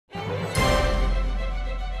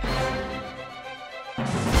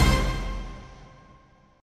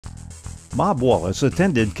Bob Wallace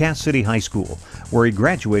attended Cass City High School, where he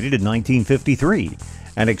graduated in 1953.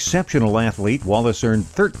 An exceptional athlete, Wallace earned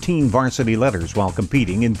 13 varsity letters while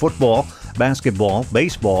competing in football, basketball,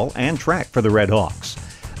 baseball, and track for the Red Hawks.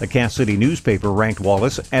 The Cass City newspaper ranked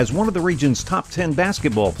Wallace as one of the region's top 10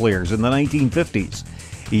 basketball players in the 1950s.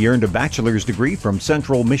 He earned a bachelor's degree from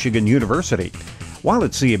Central Michigan University. While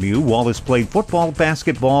at CMU, Wallace played football,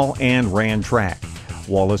 basketball, and ran track.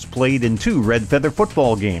 Wallace played in 2 Red Feather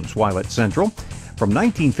football games while at Central. From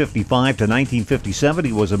 1955 to 1957,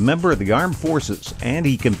 he was a member of the Armed Forces, and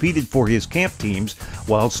he competed for his camp teams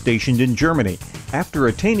while stationed in Germany. After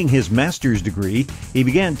attaining his master's degree, he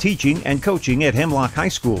began teaching and coaching at Hemlock High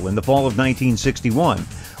School in the fall of 1961,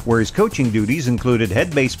 where his coaching duties included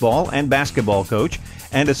head baseball and basketball coach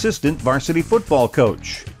and assistant varsity football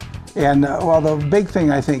coach. And the big thing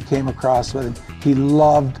I think came across with him, he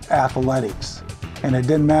loved athletics. And it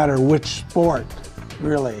didn't matter which sport,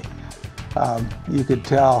 really. You could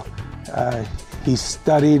tell he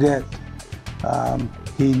studied it.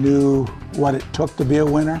 He knew what it took to be a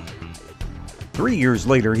winner. 3 years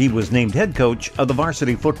later, he was named head coach of the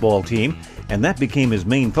varsity football team, and that became his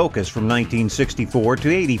main focus from 1964 to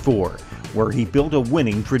 84, where he built a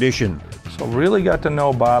winning tradition. So really got to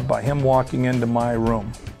know Bob by him walking into my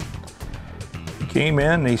room. He came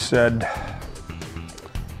in and he said,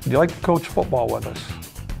 "Would you like to coach football with us?"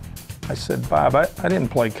 I said, "Bob, I didn't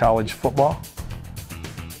play college football.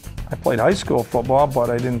 I played high school football, but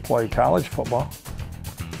I didn't play college football."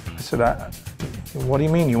 I said, "What do you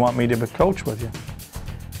mean you want me to coach with you?"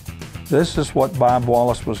 This is what Bob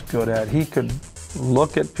Wallace was good at. He could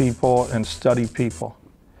look at people and study people.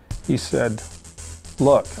 He said,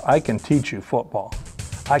 "Look, I can teach you football.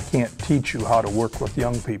 I can't teach you how to work with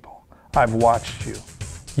young people. I've watched you.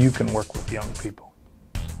 You can work with young people."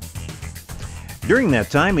 During that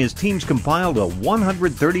time, his teams compiled a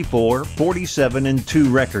 134, 47, and 2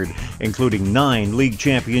 record, including 9 league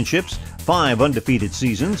championships, 5 undefeated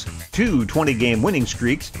seasons, 2 20-game winning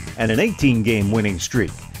streaks, and an 18-game winning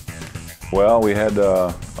streak. Well, we had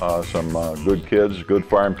some good kids, good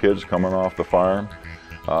farm kids coming off the farm,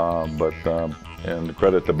 and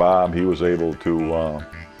credit to Bob, he was able to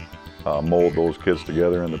mold those kids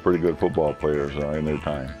together into pretty good football players in their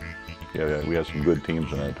time. Yeah, we had some good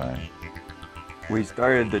teams in our time. We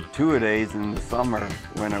started the two-a-days in the summer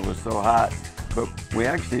when it was so hot, but we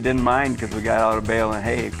actually didn't mind because we got out of baling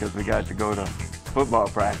hay because we got to go to football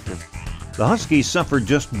practice. The Huskies suffered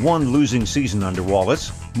just 1 losing season under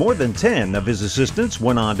Wallace. More than 10 of his assistants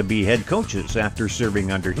went on to be head coaches after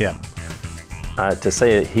serving under him. To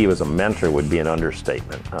say he was a mentor would be an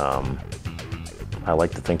understatement. I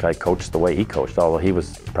like to think I coached the way he coached, although he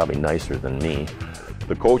was probably nicer than me.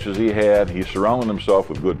 The coaches he had, he surrounded himself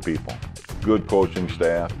with good people. Good coaching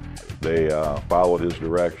staff. They followed his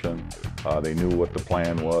direction. They knew what the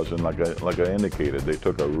plan was, and like I indicated, they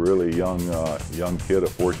took a really young kid of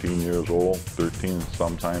 14 years old, 13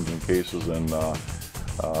 sometimes in cases, and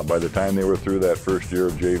by the time they were through that first year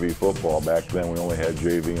of JV football, back then we only had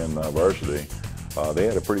JV and varsity, they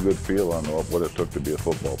had a pretty good feel on what it took to be a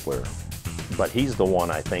football player. But he's the one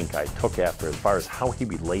I think I took after as far as how he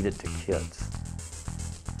related to kids.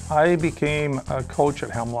 I became a coach at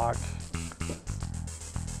Hemlock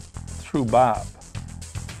through Bob,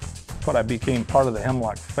 but I became part of the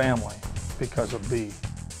Hemlock family because of B.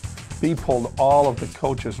 B pulled all of the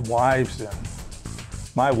coaches' wives in.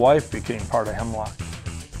 My wife became part of Hemlock.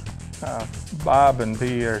 Bob and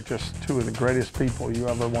B are just 2 of the greatest people you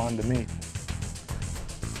ever wanted to meet.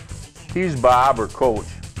 He's Bob or Coach.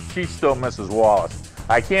 She's still Mrs. Wallace.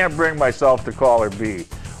 I can't bring myself to call her B.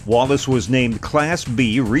 Wallace was named Class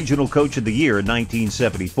B Regional Coach of the Year in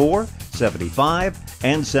 1974, 75,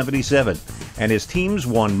 and 77, and his teams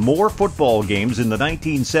won more football games in the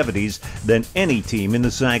 1970s than any team in the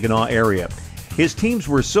Saginaw area. His teams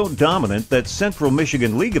were so dominant that Central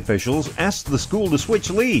Michigan League officials asked the school to switch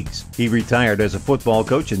leagues. He retired as a football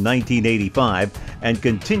coach in 1985 and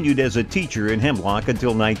continued as a teacher in Hemlock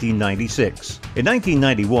until 1996. In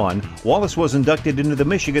 1991, Wallace was inducted into the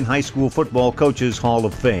Michigan High School Football Coaches Hall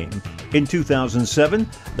of Fame. In 2007,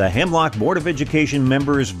 the Hemlock Board of Education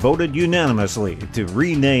members voted unanimously to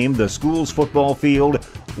rename the school's football field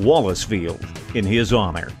Wallace Field in his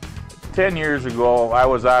honor. 10 years ago, I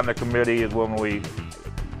was on the committee when we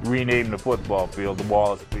renamed the football field the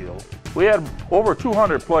Wallace Field. We had over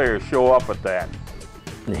 200 players show up at that.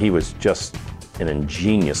 He was just an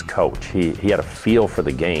ingenious coach. He had a feel for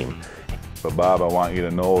the game. But Bob, I want you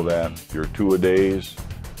to know that your two-a-days,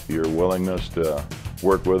 your willingness to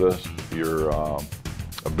work with us, your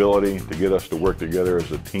ability to get us to work together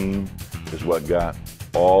as a team is what got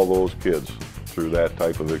all those kids through that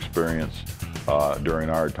type of experience during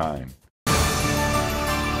our time.